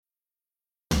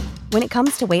When it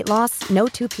comes to weight loss, no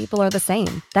two people are the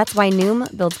same. That's why Noom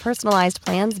builds personalized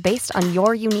plans based on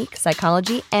your unique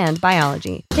psychology and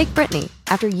biology. Take Brittany.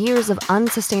 After years of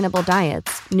unsustainable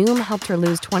diets, Noom helped her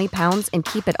lose 20 pounds and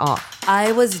keep it off.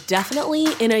 I was definitely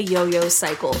in a yo-yo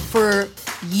cycle for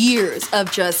years of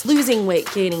just losing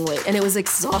weight, gaining weight, and it was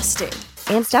exhausting.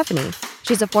 And Stephanie.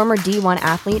 She's a former D1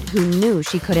 athlete who knew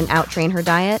she couldn't out-train her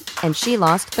diet, and she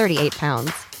lost 38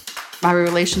 pounds. My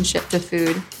relationship to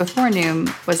food before Noom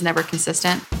was never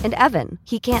consistent. And Evan,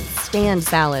 he can't stand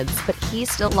salads, but he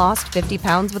still lost 50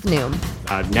 pounds with Noom.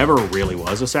 I never really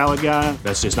was a salad guy.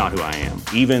 That's just not who I am.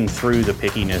 Even through the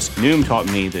pickiness, Noom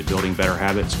taught me that building better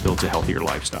habits builds a healthier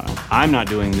lifestyle. I'm not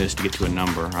doing this to get to a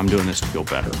number. I'm doing this to feel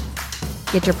better.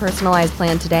 Get your personalized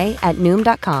plan today at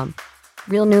Noom.com.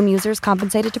 Real Noom users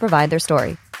compensated to provide their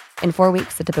story. In 4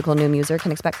 weeks, the typical Noom user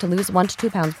can expect to lose 1 to 2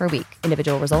 pounds per week.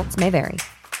 Individual results may vary.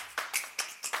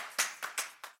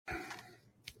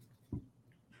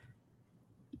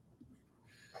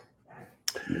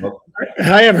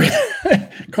 Hi, everyone.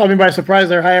 Caught me by surprise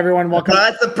there. Hi, everyone. Welcome.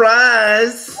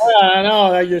 Surprise. I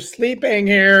know that you're sleeping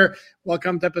here.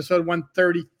 Welcome to episode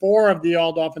 134 of the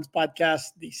All Dolphins podcast,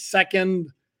 the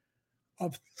second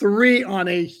of 3 on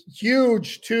a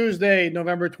huge Tuesday,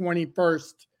 November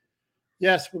 21st.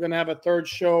 Yes, we're going to have a third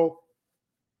show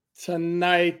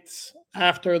tonight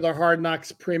after the Hard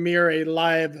Knocks premiere, a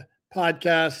live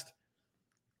podcast.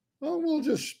 Well, we'll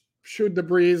just shoot the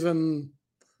breeze and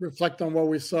reflect on what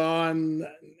we saw, and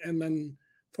then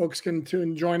folks can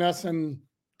join us and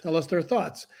tell us their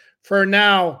thoughts. For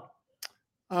now,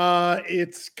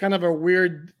 it's kind of a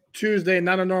weird Tuesday,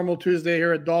 not a normal Tuesday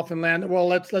here at Dolphin Land. Well,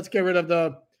 let's get rid of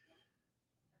the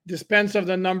dispense of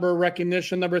the number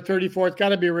recognition. Number 34, it's got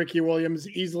to be Ricky Williams,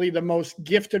 easily the most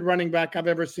gifted running back I've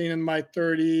ever seen in my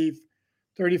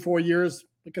 34 years.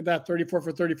 Look at that, 34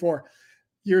 for 34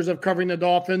 years of covering the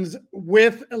Dolphins.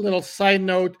 With a little side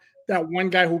note, that one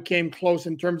guy who came close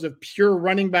in terms of pure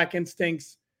running back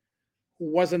instincts,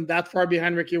 who wasn't that far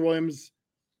behind Ricky Williams,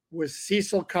 was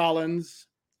Cecil Collins.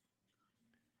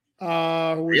 Who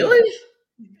was Really?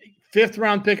 Fifth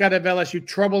round pick out of LSU.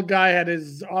 Troubled guy, had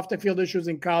his off the field issues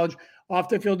in college, off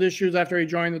the field issues after he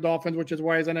joined the Dolphins, which is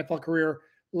why his NFL career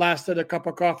lasted a cup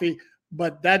of coffee.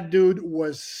 But that dude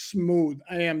was smooth.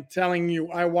 I am telling you,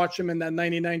 I watched him in that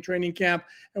 99 training camp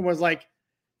and was like,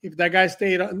 if that guy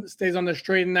stays on the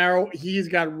straight and narrow, he's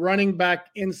got running back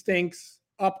instincts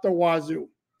up the wazoo.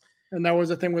 And that was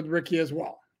the thing with Ricky as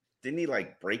well. Didn't he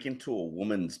break into a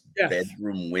woman's Yes.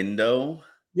 bedroom window?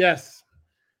 Yes.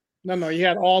 No. He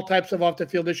had all types of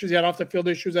off-the-field issues. He had off-the-field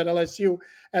issues at LSU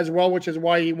as well, which is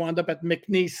why he wound up at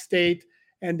McNeese State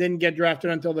and didn't get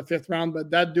drafted until the 5th round. But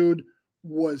that dude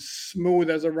was smooth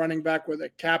as a running back with a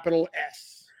capital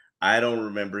S. I don't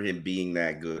remember him being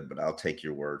that good, but I'll take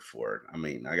your word for it. I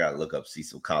mean, I got to look up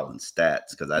Cecil Collins'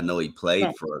 stats because I know he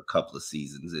played for a couple of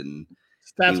seasons. And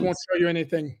stats won't show you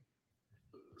anything.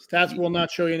 Stats will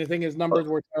not show you anything. His numbers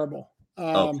were terrible.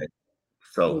 Okay.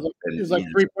 So it was like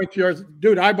 3.2 yards.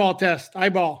 Dude, eyeball test.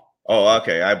 Eyeball. Oh,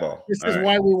 okay. Eyeball. This is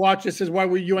why we watch. This is why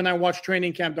you and I watch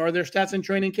training camp. Are there stats in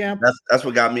training camp? That's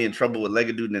what got me in trouble with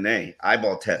Legadoon Nene.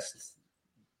 Eyeball tests.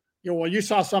 Yeah, well, you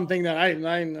saw something that I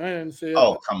didn't see.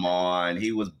 Oh, come on.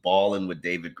 He was balling with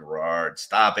David Garrard.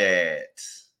 Stop it.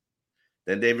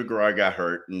 Then David Garrard got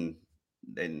hurt and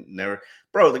never.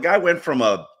 Bro, the guy went from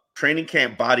a training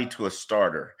camp body to a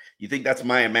starter. You think that's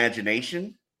my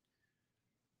imagination?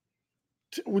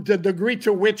 The degree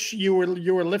to which you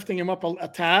were lifting him up a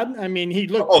tad. I mean, he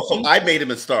looked. Oh, so I made him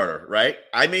a starter, right?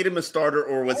 I made him a starter,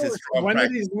 or was his strong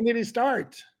practice? When did he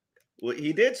start? Well,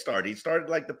 he did start. He started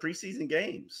the preseason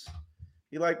games.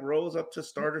 He rose up to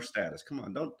starter status. Come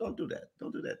on, don't do that.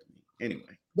 Don't do that to me.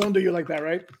 Anyway, don't do you like that,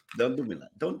 right? Don't do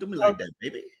me like that,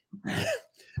 baby.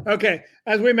 Okay,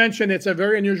 as we mentioned, it's a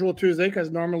very unusual Tuesday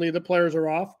because normally the players are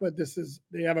off, but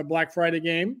they have a Black Friday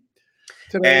game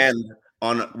today.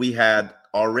 And we had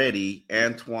already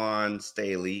Antoine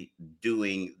Staley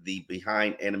doing the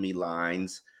behind enemy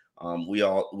lines. We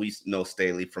know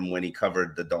Staley from when he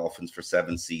covered the Dolphins for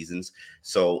 7 seasons.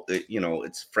 So,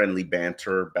 it's friendly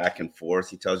banter back and forth.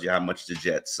 He tells you how much the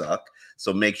Jets suck.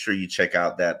 So make sure you check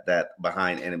out that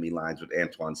behind enemy lines with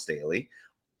Antoine Staley.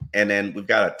 And then we've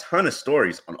got a ton of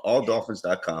stories on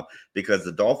alldolphins.com because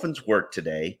the Dolphins worked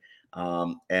today.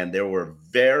 And there were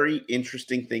very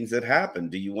interesting things that happened.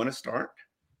 Do you want to start?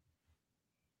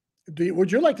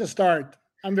 Would you like to start?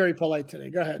 I'm very polite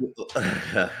today. Go ahead.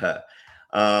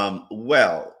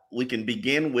 Well, we can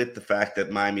begin with the fact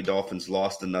that Miami Dolphins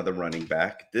lost another running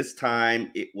back. This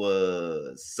time it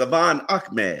was Savon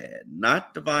Ahmed,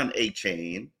 not Devon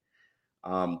Achane.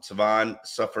 Savon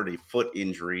suffered a foot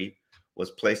injury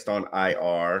was placed on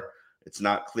IR. It's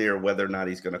not clear whether or not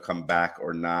he's going to come back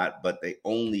or not, but they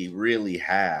only really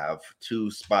have 2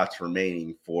 spots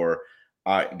remaining for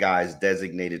guys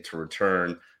designated to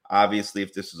return. Obviously,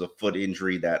 if this is a foot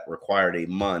injury that required a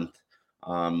month,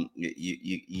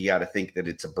 you got to think that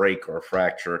it's a break or a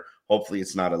fracture. Hopefully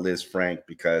it's not a Liz Frank,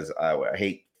 because I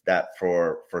hate that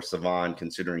for Savon,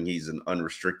 considering he's an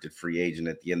unrestricted free agent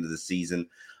at the end of the season.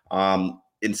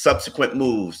 In subsequent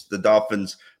moves, the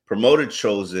Dolphins promoted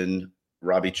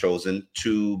Robbie Chosen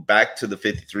back to the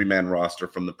 53-man roster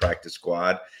from the practice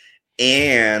squad.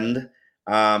 And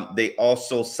they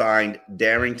also signed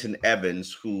Darrington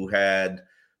Evans, who had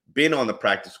been on the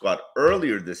practice squad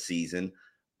earlier this season,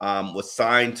 was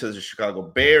signed to the Chicago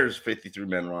Bears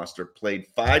 53-man roster, played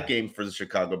 5 games for the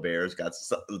Chicago Bears,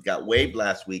 got waived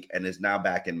last week, and is now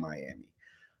back in Miami.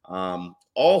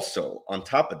 Also, on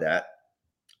top of that,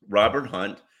 Robert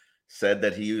Hunt said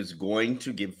that he was going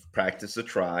to give practice a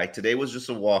try. Today was just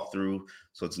a walkthrough,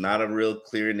 so it's not a real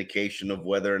clear indication of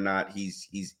whether or not he's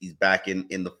back in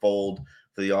the fold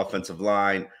for the offensive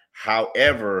line.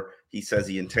 However, he says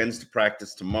he intends to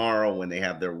practice tomorrow when they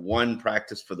have their one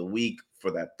practice for the week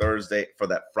for that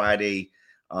Friday,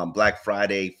 Black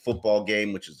Friday football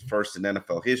game, which is the first in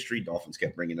NFL history. Dolphins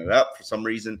kept bringing it up for some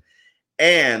reason.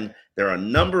 And there are a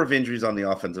number of injuries on the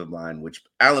offensive line, which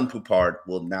Alan Poupard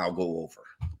will now go over.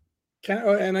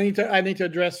 And I need to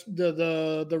address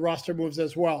the roster moves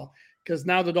as well, because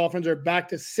now the Dolphins are back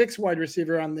to 6 wide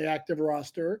receiver on the active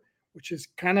roster, which is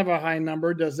kind of a high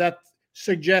number. Does that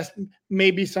suggest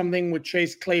maybe something with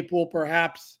Chase Claypool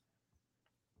perhaps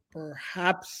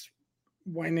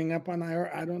winding up on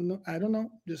IR? I don't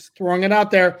know. Just throwing it out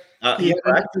there. He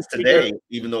practiced today,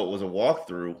 even though it was a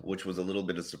walkthrough, which was a little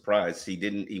bit of surprise.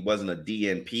 He wasn't a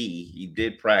DNP. He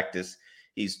did practice.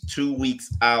 He's 2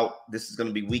 weeks out. This is going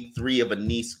to be week 3 of a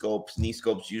knee scope. Knee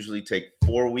scopes usually take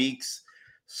 4 weeks.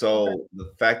 So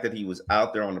the fact that he was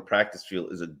out there on the practice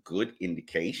field is a good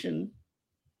indication.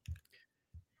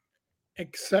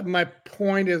 Except my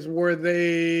point is, I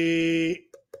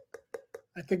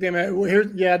think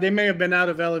they may have been out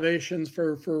of elevations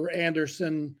for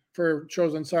Anderson, for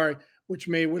Chosen, which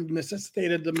would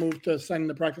necessitated the move to sign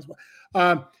the practice.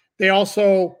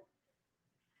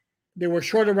 They were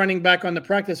short of running back on the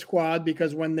practice squad,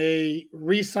 because when they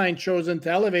re-signed Chosen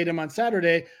to elevate him on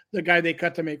Saturday, the guy they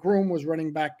cut to make room was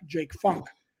running back Jake Funk,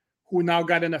 who now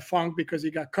got in a funk because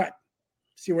he got cut.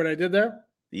 See what I did there?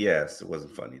 Yes, it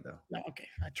wasn't funny though. No, okay,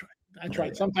 I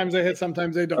tried. Sometimes they hit,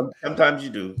 sometimes they don't. Sometimes you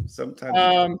do.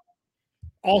 Sometimes.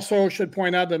 Also, should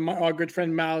point out that our good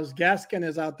friend Myles Gaskin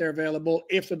is out there available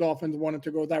if the Dolphins wanted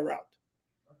to go that route.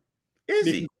 Is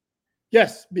he?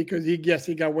 Yes, because he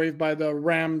got waived by the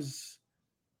Rams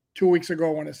 2 weeks ago,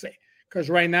 I want to say. Because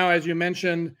right now, as you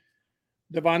mentioned,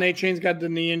 Devon A-Chain's got the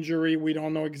knee injury. We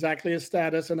don't know exactly his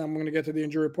status, and I'm going to get to the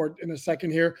injury report in a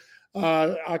second here.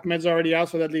 Ahmed's already out,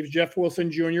 so that leaves Jeff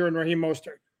Wilson Jr. and Raheem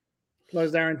Mostert,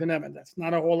 plus Darrington Evans. That's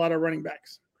not a whole lot of running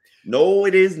backs. No,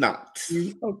 it is not.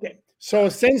 Okay. So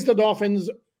since the Dolphins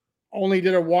only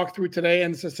did a walkthrough today,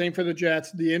 and it's the same for the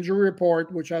Jets, the injury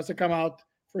report, which has to come out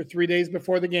for 3 days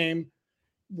before the game,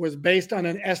 was based on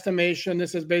an estimation.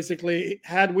 This is basically,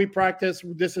 had we practiced,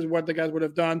 this is what the guys would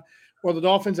have done. Well, the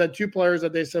Dolphins had 2 players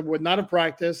that they said would not have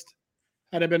practiced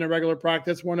had it been a regular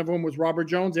practice. One of them was Robert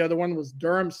Jones. The other one was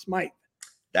Durham Smythe.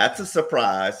 That's a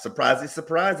surprise.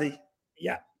 Surprisey.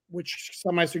 Yeah, which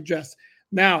some might suggest.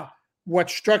 Now, what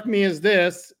struck me is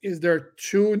there are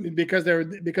 2, because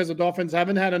the Dolphins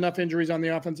haven't had enough injuries on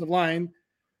the offensive line.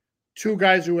 2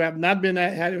 guys who have not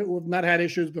had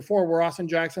issues before were Austin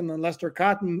Jackson and Lester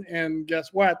Cotton, and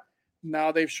guess what?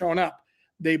 Now they've shown up.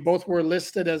 They both were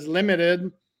listed as limited.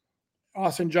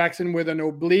 Austin Jackson with an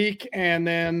oblique, and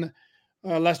then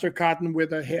Lester Cotton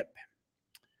with a hip.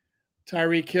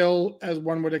 Tyreek Hill, as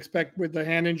one would expect with the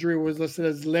hand injury, was listed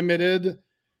as limited.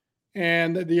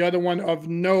 And the other one of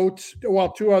note,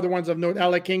 2 other ones of note,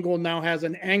 Alec Ingold now has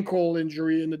an ankle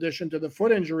injury in addition to the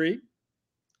foot injury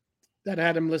that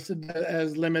had him listed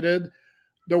as limited.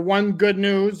 The one good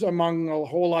news among a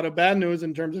whole lot of bad news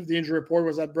in terms of the injury report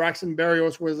was that Braxton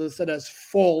Berrios was listed as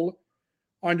full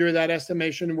under that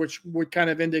estimation, which would kind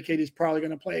of indicate he's probably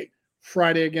going to play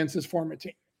Friday against his former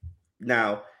team.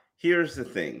 Now, here's the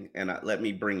thing, and let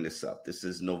me bring this up. This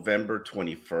is November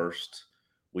 21st.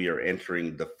 We are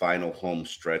entering the final home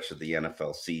stretch of the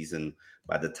NFL season.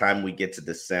 By the time we get to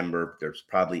December, there's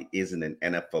probably isn't an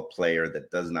NFL player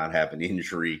that does not have an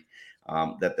injury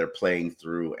that they're playing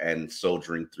through and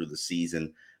soldiering through the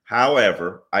season.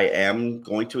 However, I am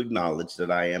going to acknowledge that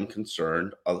I am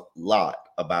concerned a lot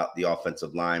about the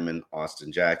offensive lineman,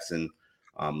 Austin Jackson,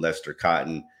 Lester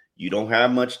Cotton. You don't have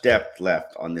much depth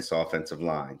left on this offensive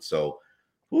line. So,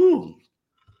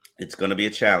 it's going to be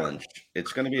a challenge.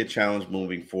 It's going to be a challenge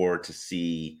moving forward to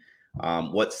see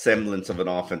what semblance of an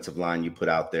offensive line you put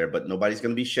out there. But nobody's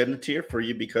going to be shedding a tear for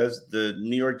you because the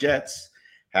New York Jets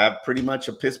have pretty much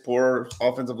a piss poor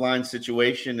offensive line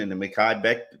situation, and the Mekhi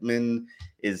Becton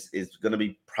is going to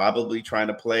be probably trying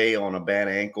to play on a bad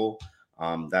ankle.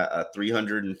 That a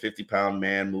 350-pound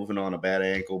man moving on a bad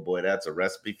ankle, boy, that's a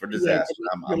recipe for disaster.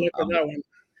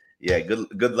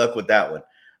 Good luck with that one.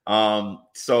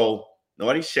 So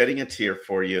nobody's shedding a tear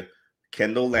for you.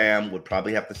 Kendall Lamb would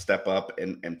probably have to step up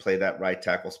and play that right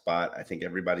tackle spot. I think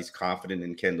everybody's confident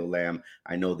in Kendall Lamb.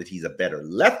 I know that he's a better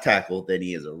left tackle than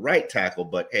he is a right tackle,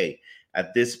 but hey,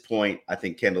 at this point, I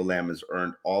think Kendall Lamb has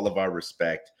earned all of our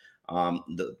respect.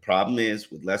 The problem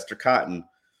is with Lester Cotton,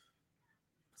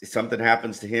 if something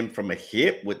happens to him from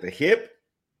with the hip,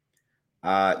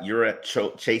 you're at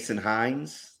Chasen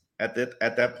Hines at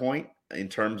that point in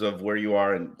terms of where you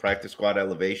are in practice squad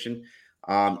elevation.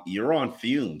 You're on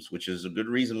fumes, which is a good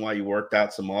reason why you worked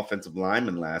out some offensive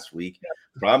linemen last week. Yeah.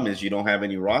 Problem is you don't have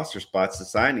any roster spots to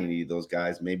sign any of those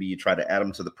guys. Maybe you try to add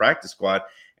them to the practice squad.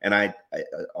 And I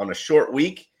on a short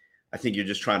week, I think you're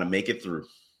just trying to make it through.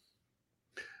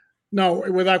 No,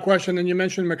 without question. And you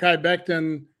mentioned Mekhi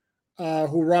Becton,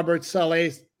 who Robert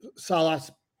Salas,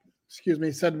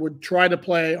 said would try to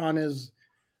play on his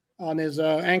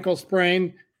ankle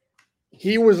sprain.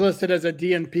 He was listed as a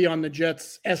DNP on the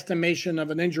Jets' estimation of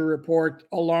an injury report,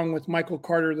 along with Michael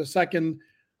Carter II,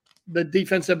 the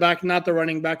defensive back, not the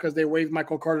running back, because they waived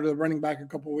Michael Carter, the running back, a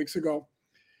couple of weeks ago.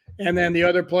 And then the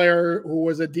other player who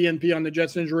was a DNP on the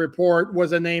Jets' injury report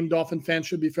was a name Dolphin fans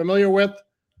should be familiar with,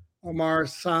 Omar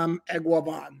Sam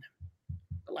Eguavan,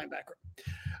 the linebacker.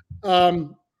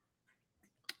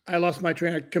 I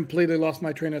completely lost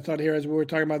my train of thought here as we were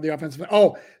talking about the offensive.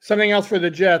 Oh, something else for the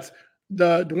Jets.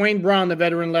 The Dwayne Brown, the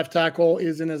veteran left tackle,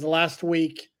 is in his last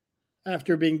week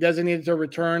after being designated to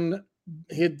return.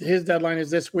 His deadline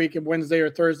is this week, Wednesday or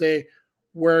Thursday,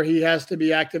 where he has to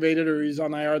be activated or he's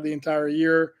on IR the entire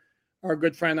year. Our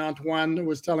good friend Antoine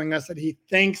was telling us that he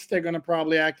thinks they're going to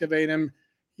probably activate him.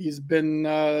 He's been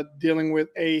dealing with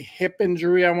a hip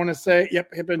injury, I want to say.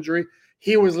 Yep, hip injury.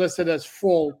 He was listed as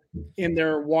full in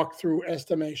their walkthrough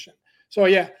estimation. So,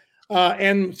 yeah.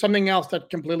 And something else that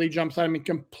completely jumps out at me,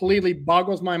 completely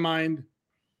boggles my mind.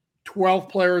 12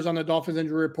 players on the Dolphins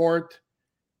injury report,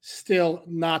 still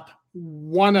not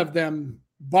one of them,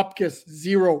 Bupkis,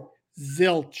 zero,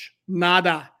 zilch,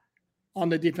 nada on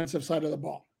the defensive side of the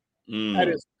ball. That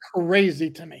is crazy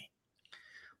to me.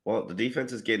 Well, the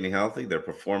defense is getting healthy. They're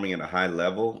performing at a high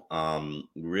level.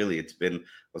 Really, I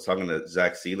was talking to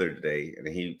Zach Sealer today, and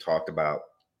he talked about,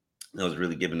 I was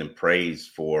really giving him praise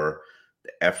for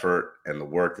the effort and the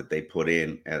work that they put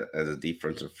in as a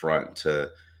defensive front to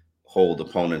hold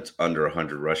opponents under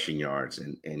 100 rushing yards.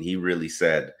 And he really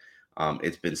said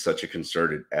it's been such a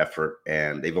concerted effort.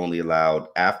 And they've only allowed,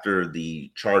 after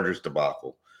the Chargers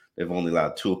debacle, they've only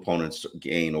allowed 2 opponents to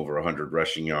gain over 100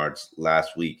 rushing yards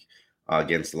last week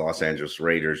against the Los Angeles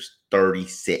Raiders,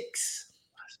 36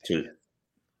 to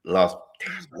Las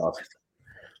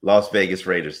Vegas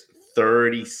Raiders,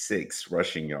 36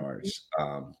 rushing yards.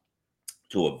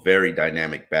 To a very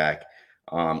dynamic back.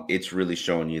 It's really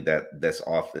showing you that this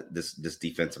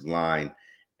defensive line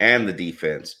and the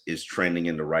defense is trending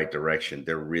in the right direction.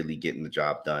 They're really getting the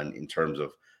job done in terms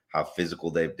of how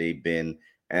physical they've been.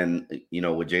 And,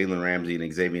 with Jalen Ramsey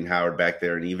and Xavier Howard back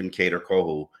there and even Kader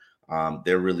Kohu,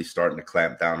 they're really starting to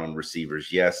clamp down on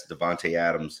receivers. Yes, Devontae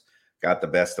Adams got the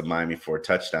best of Miami for a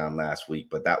touchdown last week,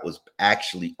 but that was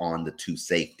actually on the 2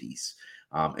 safeties.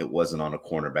 It wasn't on a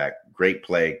cornerback. Great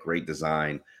play, great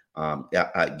design.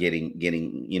 Getting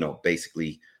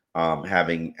basically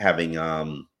having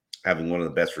one of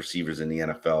the best receivers in the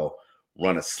NFL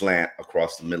run a slant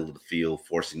across the middle of the field,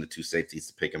 forcing the 2 safeties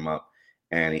to pick him up,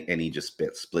 and he just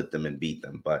split them and beat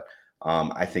them. But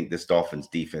I think this Dolphins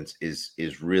defense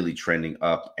is really trending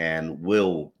up and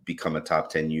will become a top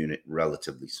 10 unit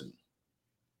relatively soon.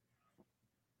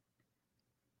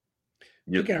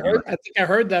 I think I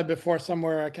heard that before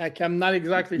somewhere. I'm not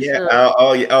exactly sure.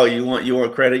 You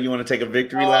want credit? You want to take a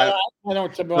victory lap? I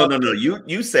don't. No.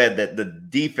 You said that the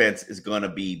defense is going to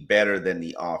be better than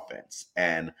the offense,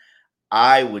 and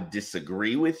I would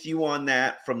disagree with you on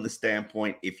that from the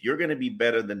standpoint, if you're going to be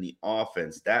better than the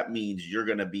offense, that means you're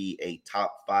going to be a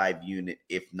top 5 unit,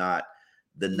 if not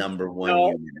the number 1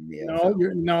 unit in the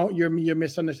NFL. You're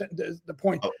misunderstanding the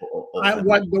point.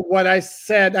 What I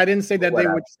said, I didn't say that they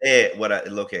would.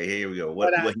 Okay, here we go.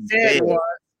 What I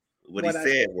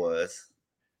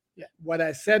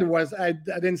said was, I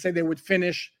didn't say they would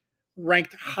finish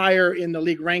ranked higher in the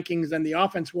league rankings than the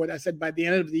offense would. I said by the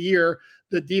end of the year,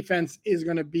 the defense is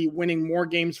going to be winning more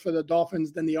games for the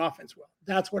Dolphins than the offense will.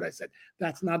 That's what I said.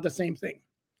 That's not the same thing.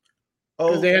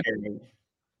 Okay.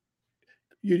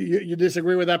 You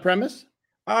disagree with that premise?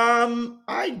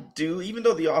 I do, even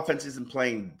though the offense isn't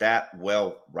playing that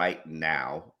well right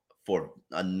now for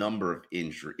a number of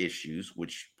injury issues,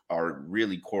 which are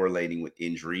really correlating with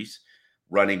injuries,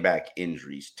 running back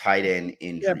injuries, tight end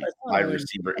injuries, wide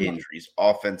receiver injuries,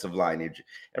 offensive line injury.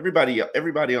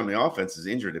 Everybody on the offense is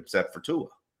injured except for Tua.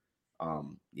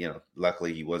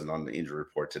 Luckily he wasn't on the injury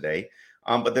report today.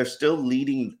 But they're still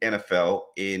leading NFL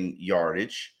in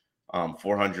yardage,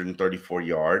 434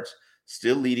 yards.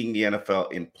 Still leading the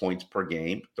NFL in points per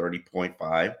game,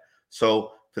 30.5.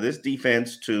 So for this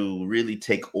defense to really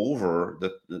take over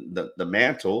the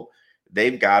mantle,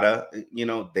 they've got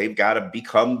to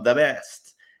become the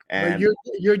best. And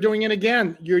you're doing it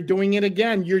again. You're doing it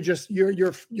again.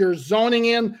 You're zoning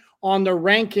in on the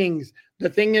rankings. The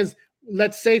thing is,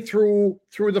 let's say through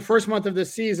the first month of the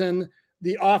season,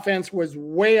 the offense was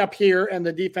way up here and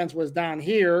the defense was down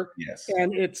here. Yes.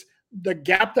 And it's the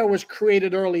gap that was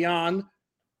created early on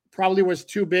probably was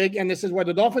too big. And this is why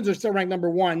the Dolphins are still ranked number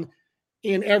one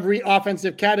in every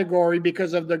offensive category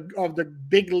because of the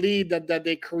big lead that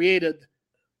they created.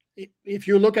 If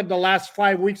you look at the last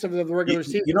 5 weeks of the regular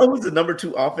season, you know who's the number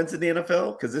 2 offense in the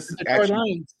NFL? Because this is Detroit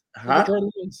Lions. Huh?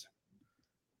 Detroit Lions.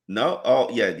 No, oh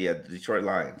yeah, the Detroit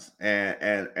Lions,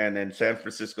 and then San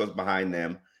Francisco's behind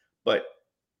them. But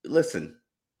listen,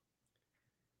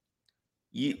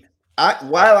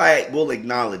 while I will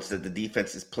acknowledge that the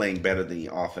defense is playing better than the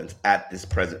offense at this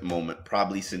present moment,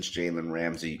 probably since Jalen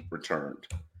Ramsey returned,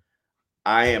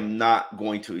 I am not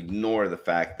going to ignore the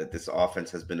fact that this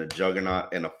offense has been a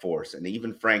juggernaut and a force. And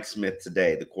even Frank Smith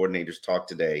today, the coordinators talked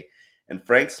today, and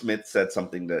Frank Smith said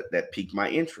something that piqued my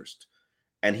interest.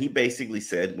 And he basically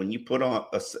said, when you put on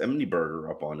a 70 burger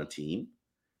up on a team,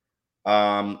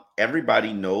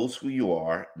 everybody knows who you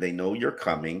are. They know you're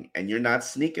coming, and you're not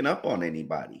sneaking up on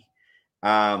anybody.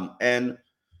 And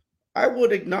I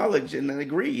would acknowledge and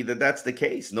agree that that's the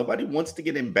case. Nobody wants to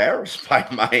get embarrassed by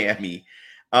Miami.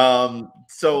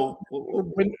 So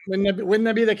wouldn't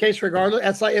that be the case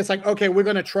regardless? It's like, okay, we're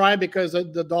going to try because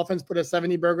the Dolphins put a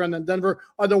 70 burger on Denver.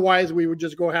 Otherwise, we would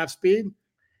just go half speed.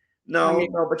 No,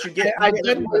 but you get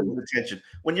everybody's attention.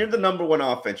 When you're the number 1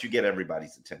 offense, you get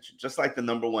everybody's attention, just like the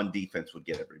number 1 defense would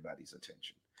get everybody's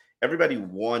attention. Everybody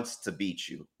wants to beat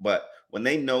you, but when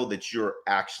they know that you're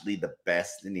actually the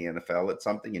best in the NFL at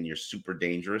something and you're super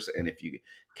dangerous, and if you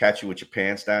catch you with your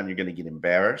pants down, you're going to get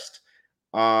embarrassed.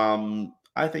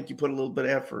 I think you put a little bit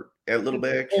of effort, a little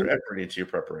bit extra effort into your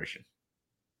preparation.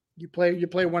 You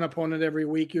play one opponent every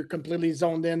week. You're completely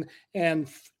zoned in and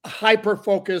hyper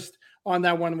focused on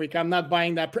that 1 week. I'm not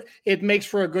buying that. It makes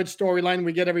for a good storyline.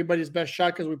 We get everybody's best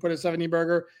shot because we put a 70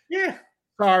 burger. Yeah.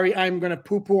 Sorry, I'm going to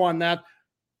poo-poo on that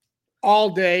all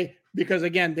day because,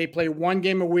 again, they play one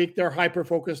game a week. They're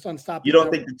hyper-focused on stopping. You don't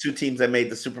think the 2 teams that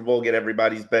made the Super Bowl get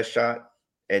everybody's best shot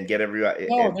and get everybody?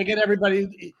 No, they get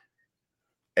everybody.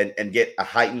 And get a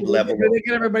heightened level. They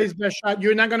get everybody's best shot.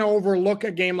 You're not going to overlook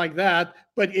a game like that.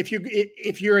 But if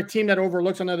you're a team that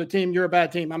overlooks another team, you're a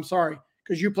bad team. I'm sorry,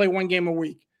 because you play one game a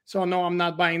week. So, no, I'm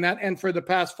not buying that. And for the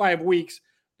past 5 weeks,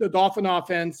 the Dolphin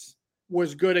offense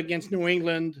was good against New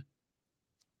England.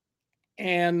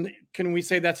 And can we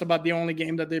say that's about the only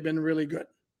game that they've been really good?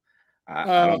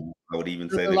 I would even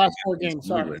say the last 4 games.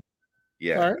 Sorry.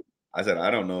 Yeah. Sorry? I said,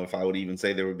 I don't know if I would even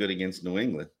say they were good against New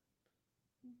England.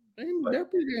 They're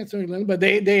pretty good against New England, but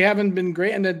they haven't been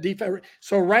great. And the defense.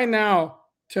 So right now,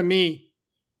 to me,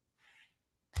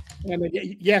 and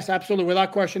yes, absolutely,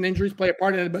 without question, injuries play a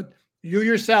part in it. But you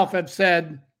yourself have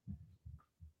said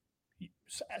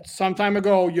some time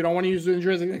ago you don't want to use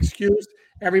injuries as an excuse.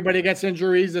 Everybody gets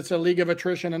injuries. It's a league of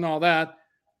attrition and all that.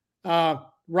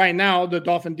 Right now, the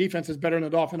Dolphin defense is better than the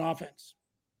Dolphin offense.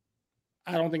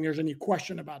 I don't think there's any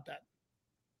question about that.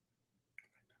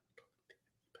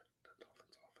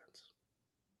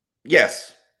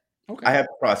 Yes. Okay. I had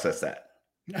to process that.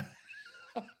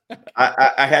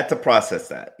 I had to process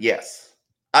that. Yes.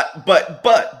 But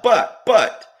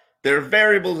there are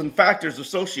variables and factors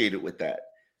associated with that.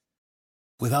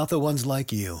 Without the ones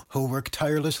like you who work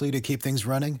tirelessly to keep things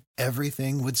running,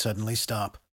 everything would suddenly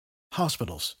stop.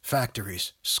 Hospitals,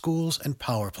 factories, schools, and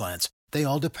power plants, they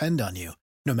all depend on you.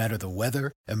 No matter the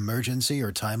weather, emergency,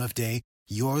 or time of day,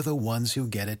 you're the ones who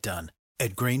get it done.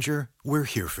 At Grainger, we're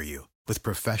here for you with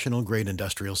professional-grade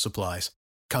industrial supplies.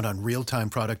 Count on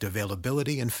real-time product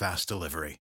availability and fast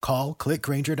delivery. Call,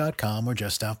 clickgrainger.com, or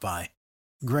just stop by.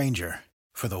 Grainger,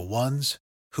 for the ones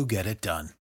who get it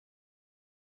done.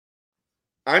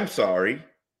 I'm sorry.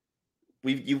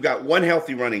 You've got one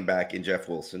healthy running back in Jeff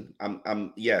Wilson.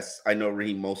 Yes, I know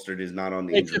Raheem Mostert is not on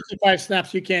the injury. 55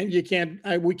 snaps. We can't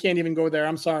even go there.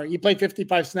 I'm sorry. He played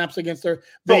 55 snaps against their So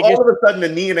Vegas. all of a sudden, the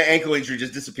knee and the ankle injury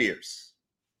just disappears.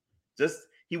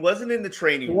 He wasn't in the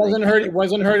training room. It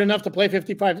wasn't hurt enough to play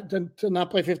 55 to not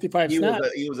play 55 snaps.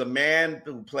 He was a man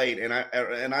who played, and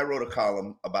I wrote a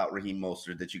column about Raheem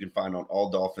Mostert that you can find on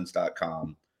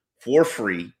alldolphins.com for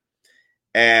free,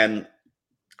 and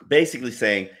basically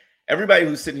saying everybody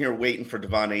who's sitting here waiting for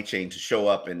Devon Achane to show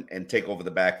up and take over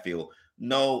the backfield,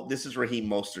 no, this is Raheem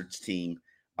Mostert's team,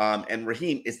 and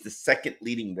Raheem is the second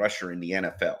leading rusher in the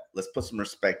NFL. Let's put some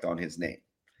respect on his name.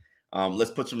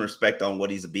 Let's put some respect on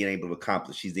what he's being able to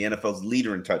accomplish. He's the NFL's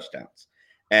leader in touchdowns.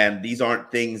 And these aren't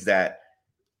things that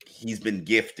he's been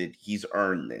gifted. He's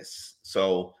earned this.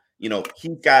 So,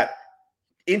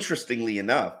 interestingly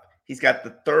enough, he's got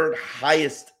the third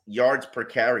highest yards per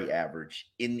carry average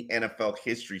in the NFL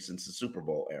history since the Super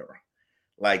Bowl era.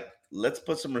 Let's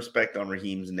put some respect on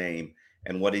Raheem's name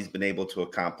and what he's been able to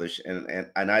accomplish.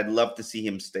 And I'd love to see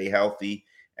him stay healthy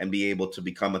and be able to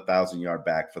become a 1,000-yard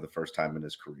back for the first time in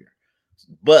his career.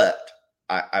 But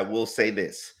I will say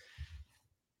this: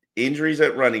 injuries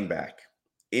at running back,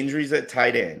 injuries at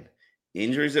tight end,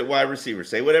 injuries at wide receiver.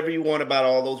 Say whatever you want about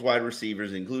all those wide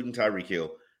receivers, including Tyreek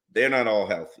Hill. They're not all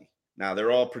healthy. Now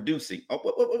they're all producing. Oh,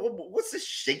 what's this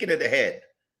shaking of the head?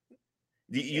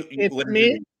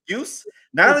 Excuse?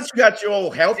 Now that you got your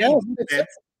old healthy.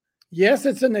 Yes,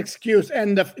 it's an excuse.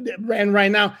 And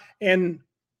right now, and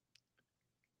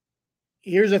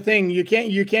here's the thing: you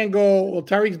can't go. Well,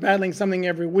 Tyreek's battling something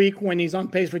every week when he's on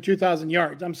pace for 2,000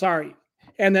 yards. I'm sorry,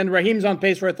 and then Raheem's on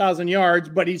pace for 1,000 yards,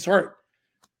 but he's hurt.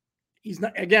 He's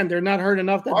not. Again, they're not hurt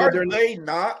enough. Are they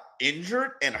not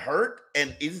injured and hurt?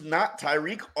 And is not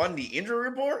Tyreek on the injury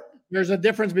report? There's a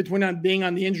difference between being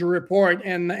on the injury report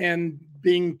and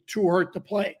being too hurt to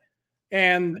play.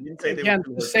 And again,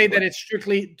 to say that it's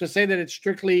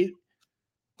strictly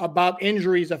about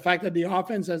injuries, the fact that the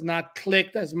offense has not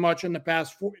clicked as much in the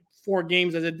past four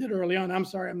games as it did early on. I'm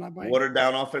sorry, I'm not buying. Watered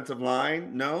down offensive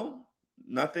line? No,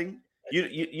 nothing.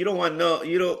 You don't want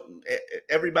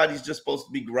everybody's just supposed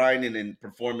to be grinding and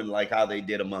performing like how they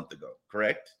did a month ago,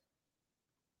 correct?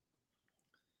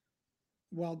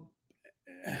 Well,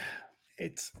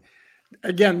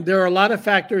 again, there are a lot of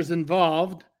factors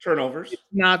involved. Turnovers.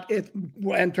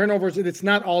 And turnovers, it's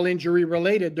not all injury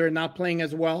related. They're not playing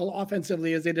as well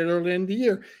offensively as they did earlier in the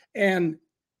year. And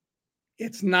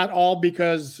it's not all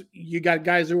because you got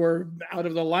guys who are out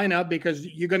of the lineup, because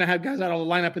you're going to have guys out of the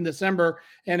lineup in December.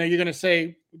 And are you going to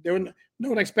say don't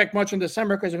expect much in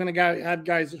December because you're going to have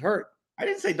guys hurt? I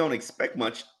didn't say don't expect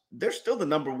much. They're still the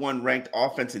number one ranked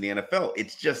offense in the NFL.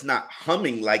 It's just not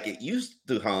humming like it used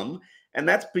to hum. And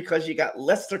that's because you got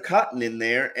Lester Cotton in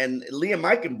there and Liam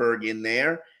Eichenberg in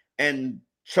there, and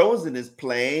Chosen is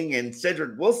playing and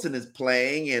Cedric Wilson is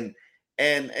playing,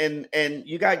 and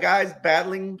you got guys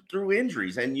battling through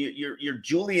injuries, and you're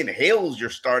Julian Hale's your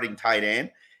starting tight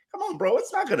end. Come on, bro.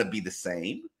 It's not going to be the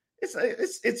same. It's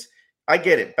I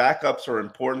get it. Backups are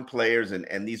important players,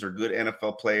 and these are good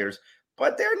NFL players,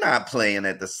 but they're not playing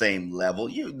at the same level.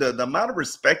 The amount of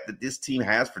respect that this team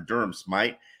has for Durham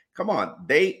Smythe, come on,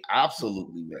 they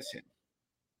absolutely miss him.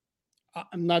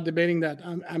 I'm not debating that.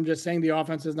 I'm just saying the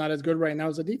offense is not as good right now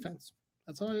as the defense.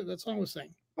 That's all I was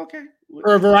saying. Okay.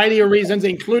 For a variety of reasons,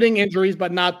 including injuries,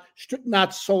 but not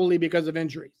solely because of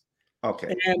injuries.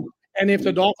 Okay. And if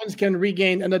the Dolphins can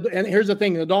regain, and here's the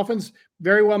thing, the Dolphins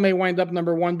very well may wind up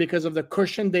number one because of the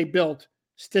cushion they built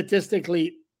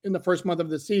statistically in the first month of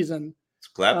the season.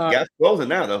 Gap's closing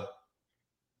now, though.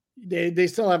 They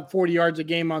still have 40 yards a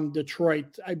game on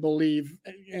Detroit, I believe,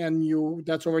 and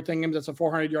that's over 10 games. That's a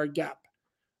 400-yard gap.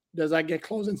 Does that get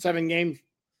closed in 7 games?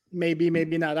 Maybe,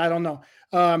 maybe not. I don't know.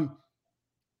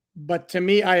 But to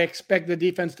me, I expect the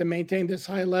defense to maintain this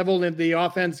high level. If the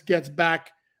offense gets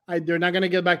back, they're not going to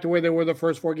get back to where they were the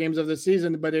first 4 games of the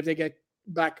season. But if they get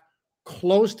back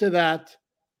close to that,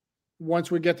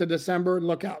 once we get to December,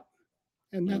 look out.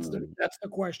 And that's the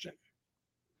question.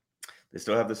 They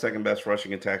still have the second best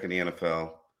rushing attack in the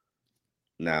NFL.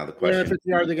 Now the question: 50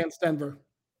 yards against Denver.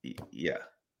 Yeah.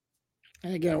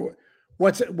 And again,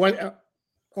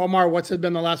 Omar? What's it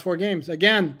been the last 4 games?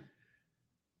 Again,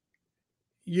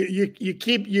 you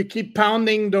keep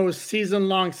pounding those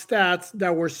season-long stats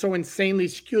that were so insanely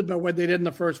skewed by what they did in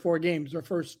the first 4 games or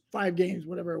first 5 games,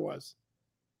 whatever it was.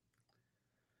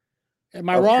 Am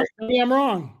I wrong? Maybe I'm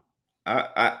wrong.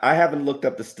 I haven't looked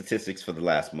up the statistics for the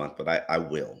last month, but I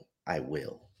will. I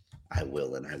will,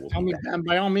 and I will. And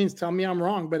by all means, tell me I'm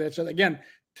wrong. But it's just, again,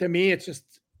 to me, it's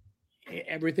just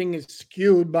everything is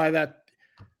skewed by that.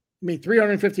 I mean,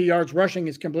 350 yards rushing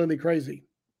is completely crazy.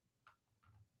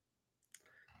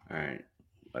 All right,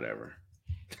 whatever.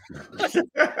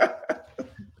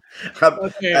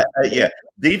 Okay. Yeah,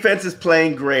 defense is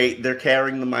playing great. They're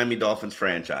carrying the Miami Dolphins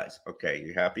franchise. Okay,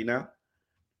 you happy now?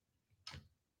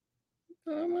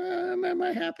 Am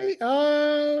I happy?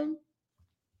 No,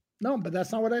 but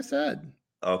that's not what I said.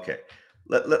 Okay,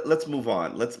 let's move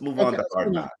on. Let's move on to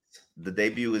Hard Knocks. The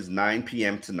debut is 9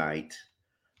 p.m. tonight.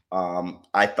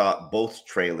 I thought both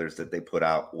trailers that they put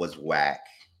out was whack.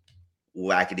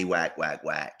 Whackity whack, whack,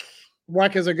 whack.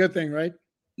 Whack is a good thing, right?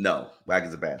 No, whack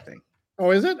is a bad thing.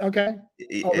 Oh, is it? Okay.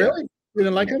 Oh, really? You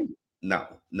didn't like him? No.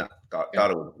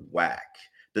 Thought it was whack.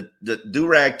 The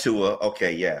do-rag Tua,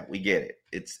 okay, yeah, we get it.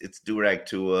 It's do-rag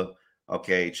Tua.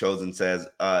 Okay, Chosen says,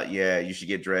 yeah, you should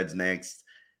get dreads next.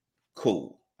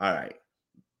 Cool. All right.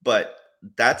 But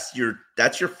that's your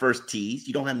first tease.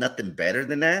 You don't have nothing better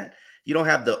than that. You don't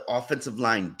have the offensive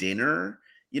line dinner.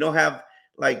 You don't have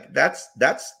that's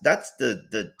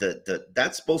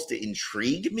supposed to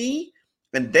intrigue me.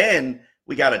 And then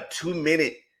we got a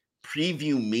 2-minute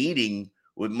preview meeting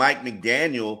with Mike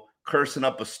McDaniel cursing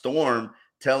up a storm,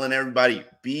 telling everybody,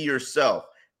 be yourself.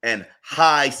 And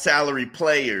high salary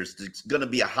players, there's going to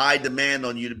be a high demand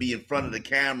on you to be in front of the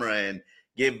camera and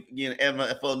give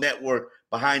NFL Network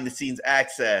behind the scenes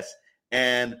access.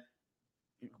 And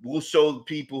we'll show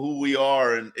people who we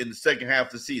are in the second half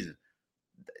of the season.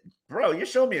 Bro, you're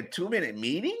showing me a 2-minute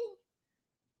meeting?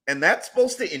 And that's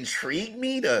supposed to intrigue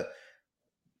me to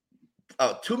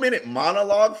a 2-minute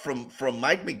monologue from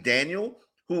Mike McDaniel,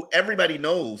 who everybody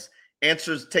knows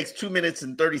takes 2 minutes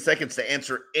and 30 seconds to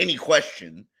answer any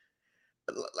question.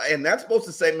 And that's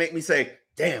supposed to make me say,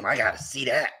 damn, I got to see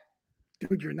that.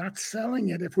 Dude, you're not selling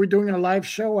it. If we're doing a live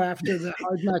show after the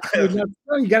Hard Knocks,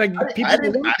 you got to get people.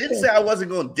 I didn't say I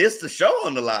wasn't going to diss the show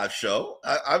on the live show.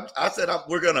 I said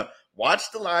we're going to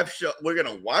watch the live show. We're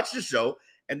going to watch the show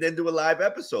and then do a live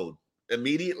episode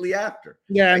immediately after.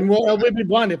 Yeah, and we'll be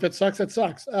blunt. If it sucks, it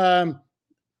sucks. Yeah,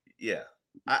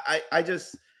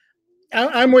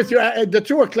 I'm with you. The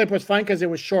Tua clip was fine because it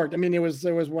was short. I mean, it was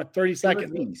what, 30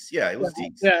 seconds? Yeah, it was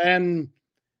deep. Yeah,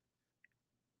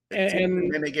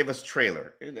 and they gave us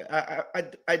trailer.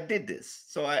 I did this,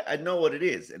 so I know what it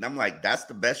is, and I'm like, that's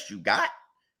the best you got.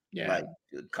 Yeah, like,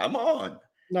 come on.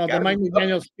 No, the Mike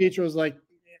McDaniel speech was like,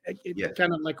 it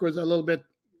kind of like was a little bit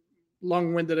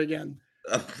long-winded again.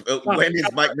 When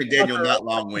is Mike McDaniel not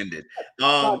long-winded?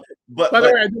 By the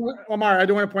way, Omar, I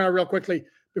do want to point out real quickly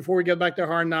before we get back to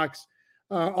Hard Knocks.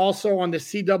 Also on the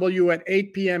CW at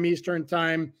 8 p.m. Eastern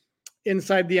time,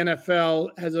 Inside the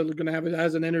NFL has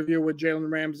an interview with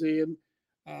Jalen Ramsey and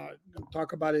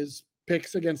talk about his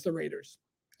picks against the Raiders.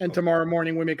 And tomorrow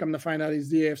morning we may come to find out he's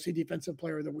the AFC Defensive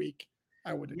Player of the Week.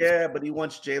 I would. Yeah, but he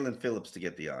wants Jalen Phillips to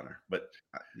get the honor. But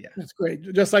yeah, that's great.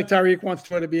 Just like Tyreek wants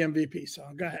Tua to be MVP. So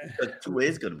go ahead. Tua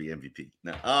is going to be MVP.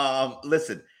 Now,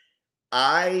 listen,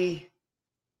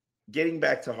 getting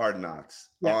back to Hard Knocks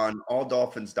on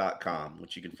alldolphins.com,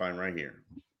 which you can find right here.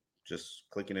 Just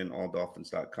clicking in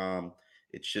alldolphins.com.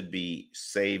 It should be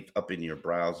saved up in your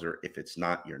browser. If it's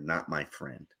not, you're not my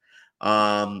friend.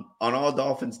 On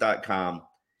alldolphins.com,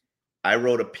 I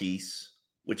wrote a piece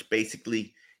which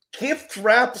basically gift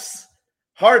wraps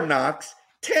Hard Knocks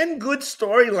 10 good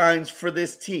storylines for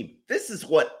this team. This is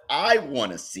what I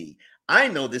want to see. I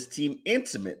know this team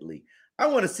intimately. I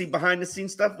want to see behind the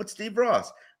scenes stuff with Steve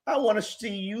Ross. I want to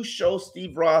see you show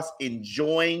Steve Ross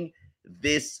enjoying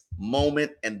this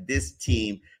moment and this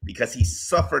team because he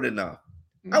suffered enough.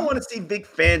 I want to see Vic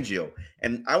Fangio,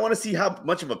 and I want to see how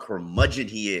much of a curmudgeon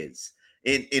he is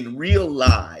in real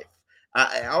life.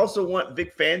 I also want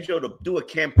Vic Fangio to do a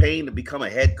campaign to become a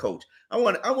head coach. I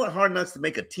want Hard Knocks to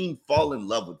make a team fall in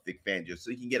love with Vic Fangio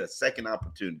so he can get a second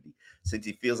opportunity since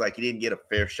he feels like he didn't get a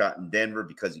fair shot in Denver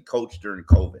because he coached during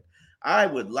COVID. I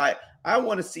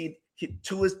want to see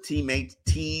Tua's teammates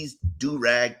tease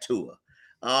do-rag Tua.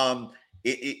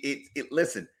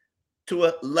 Listen,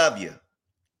 Tua, love you,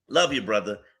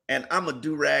 brother, and I'm a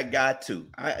do-rag guy too.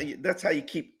 That's how you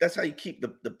keep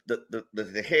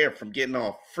the hair from getting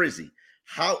all frizzy.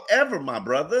 However, my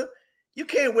brother, you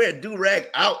can't wear a do-rag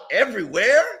out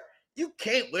everywhere. You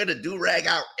can't wear the do-rag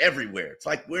out everywhere. It's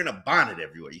like wearing a bonnet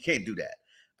everywhere. You can't do that.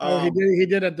 He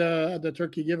did at the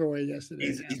turkey giveaway yesterday.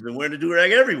 He's been wearing the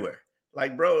do-rag everywhere.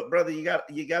 Like, brother, you got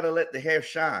to let the hair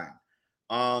shine.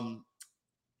 I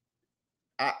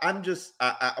want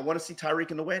to see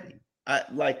Tyreek in the wedding. I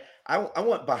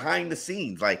want behind the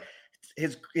scenes, like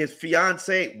his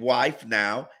fiance wife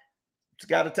now.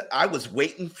 I was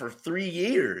waiting for 3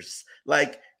 years.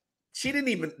 Like they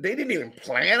didn't even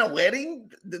plan a wedding.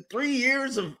 The 3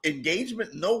 years of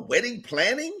engagement, no wedding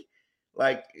planning.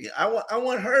 Like I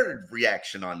want her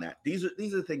reaction on that. These are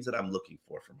the things that I'm looking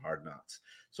for from Hard Knocks.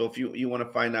 So if you want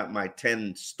to find out my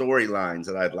 10 storylines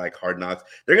that I'd like Hard Knocks,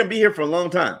 they're gonna be here for a long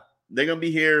time. They're gonna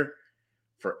be here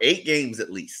for 8 games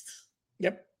at least.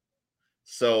 Yep.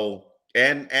 So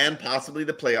and possibly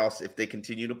the playoffs if they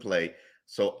continue to play.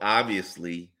 So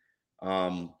obviously,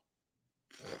 hey,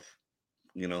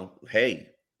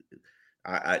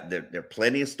 there are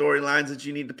plenty of storylines that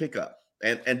you need to pick up.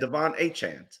 And Devon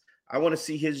Achane, I want to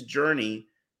see his journey.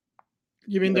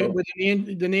 You mean with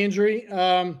the knee injury?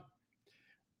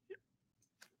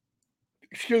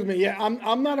 Excuse me. Yeah,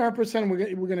 I'm not 100%.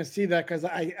 We're going to see that because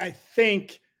I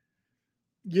think,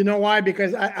 you know why?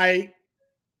 Because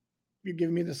you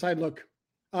give me the side look.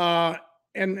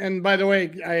 And by the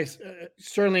way, I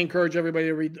certainly encourage everybody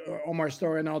to read Omar's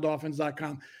story on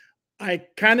alldolphins.com. I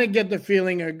kind of get the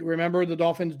feeling. Remember, the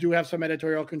Dolphins do have some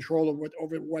editorial control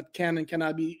over what can and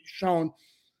cannot be shown.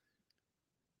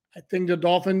 I think the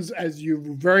Dolphins, as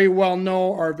you very well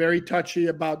know, are very touchy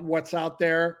about what's out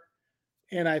there.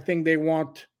 And I think they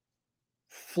want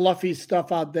fluffy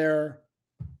stuff out there,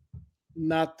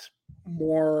 not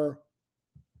more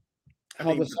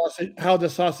how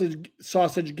the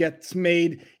sausage gets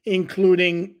made,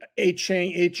 including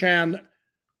Achane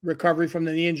recovery from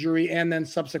the injury and then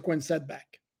subsequent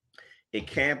setback. It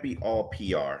can't be all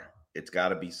PR. It's got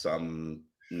to be some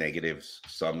negatives,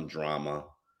 some drama,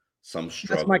 some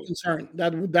struggle. That's my concern.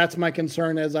 That's my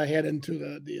concern as I head into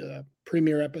the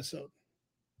premiere episode.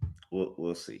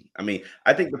 We'll see. I mean,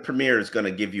 I think the premiere is going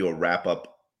to give you a wrap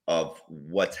up of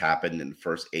what's happened in the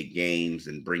first 8 games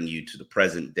and bring you to the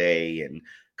present day and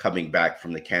coming back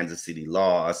from the Kansas City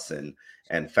loss and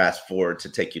fast forward to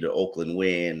take you to Oakland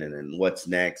win and then what's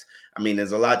next. I mean,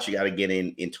 there's a lot you got to get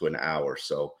into an hour.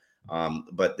 So,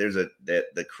 but there's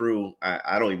the crew.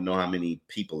 I don't even know how many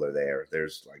people are there.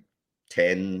 There's like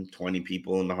 10, 20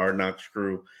 people in the Hard Knocks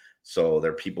crew. So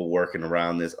there are people working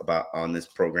on this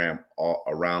program all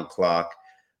around clock.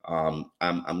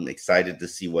 I'm excited to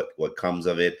see what comes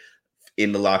of it.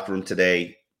 In the locker room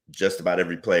today, just about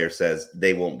every player says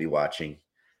they won't be watching.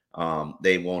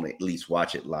 They won't at least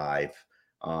watch it live.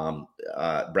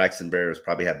 Braxton Berrios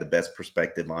probably had the best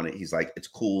perspective on it. He's like, it's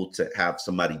cool to have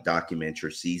somebody document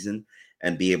your season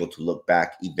and be able to look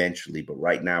back eventually. But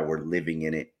right now we're living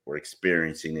in it, we're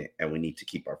experiencing it, and we need to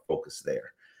keep our focus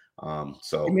there.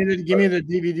 So give me the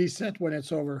DVD set when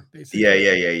it's over. Basically.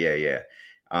 Yeah.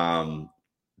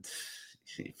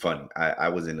 Funny. I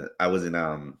was in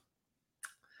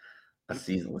a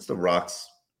season. What's the Rocks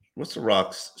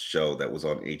show that was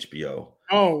on HBO?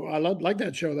 Oh, I like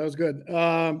that show. That was good.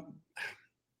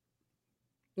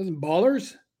 Wasn't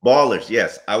Ballers? Ballers,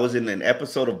 yes. I was in an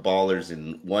episode of Ballers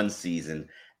in one season,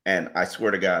 and I swear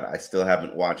to God, I still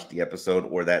haven't watched the episode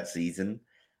or that season.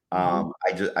 I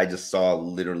just saw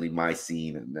literally my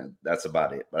scene, and that's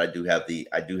about it. But I do have the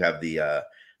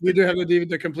You do have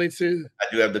the complete season. I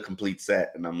do have the complete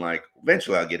set, and I'm like,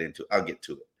 eventually I'll get to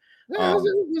it. Yeah,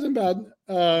 it wasn't bad.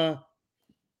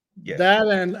 Yeah. That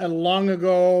and long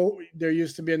ago, there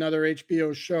used to be another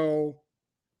HBO show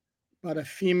about a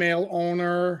female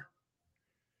owner.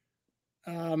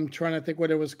 I'm trying to think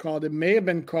what it was called. It may have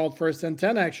been called First and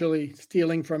 10, actually,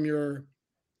 stealing from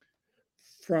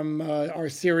our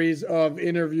series of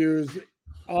interviews.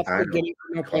 I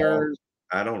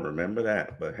don't remember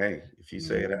that, but hey, if you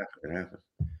say it happened, it happened.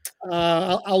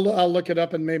 I'll look it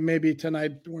up, and maybe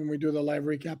tonight when we do the live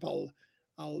recap,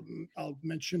 I'll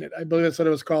mention it. I believe that's what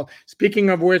it was called. Speaking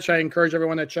of which, I encourage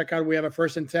everyone to check out. We have a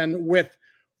First and 10 with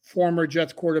former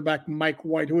Jets quarterback Mike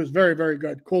White, who is very, very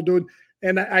good, cool dude.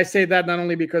 And I say that not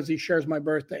only because he shares my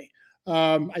birthday.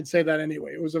 I'd say that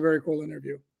anyway. It was a very cool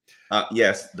interview.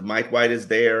 Yes, the Mike White is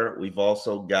there. We've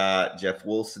also got Jeff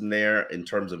Wilson there in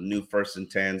terms of new First and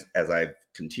 10s. As I've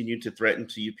continued to threaten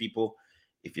to you people,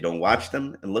 if you don't watch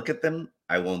them and look at them,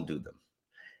 I won't do them.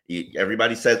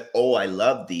 Everybody says, "Oh, I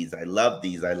love these. I love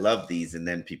these. I love these," and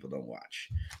then people don't watch.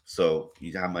 So,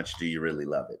 how much do you really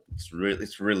love it? It's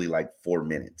really like 4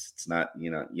 minutes. It's not,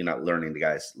 you're not learning the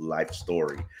guy's life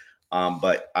story.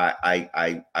 But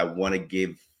I want to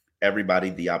give everybody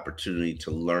the opportunity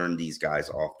to learn these guys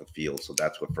off the field. So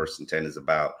that's what First and 10 is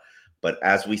about. But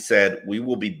as we said, we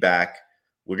will be back.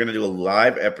 We're going to do a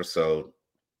live episode.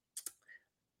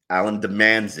 Alan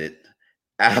demands it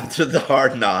after the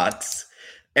Hard Knocks.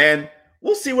 And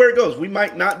we'll see where it goes. We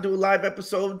might not do a live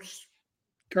episode.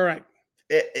 Correct.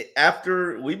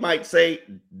 After we might say,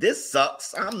 this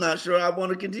sucks. I'm not sure I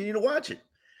want to continue to watch it.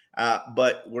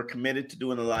 But we're committed to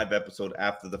doing a live episode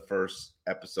after the first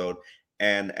episode.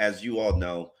 And as you all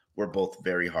know, we're both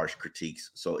very harsh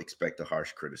critiques. So expect a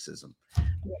harsh criticism.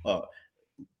 But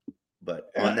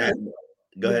on that,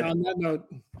 Go ahead.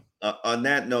 On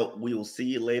that note, we will see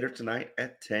you later tonight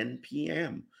at 10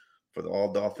 p.m. for the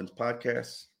All Dolphins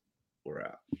podcast. We're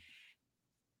out.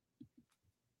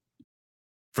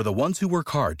 For the ones who work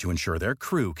hard to ensure their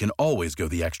crew can always go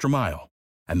the extra mile,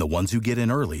 and the ones who get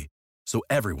in early so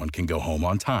everyone can go home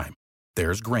on time,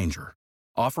 there's Grainger,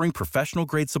 offering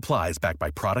professional-grade supplies backed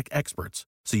by product experts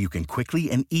so you can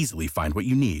quickly and easily find what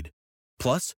you need.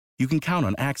 Plus, you can count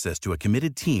on access to a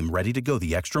committed team ready to go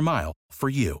the extra mile for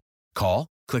you. Call,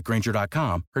 click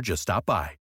Grainger.com, or just stop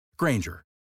by. Grainger,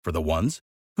 for the ones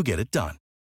who get it done.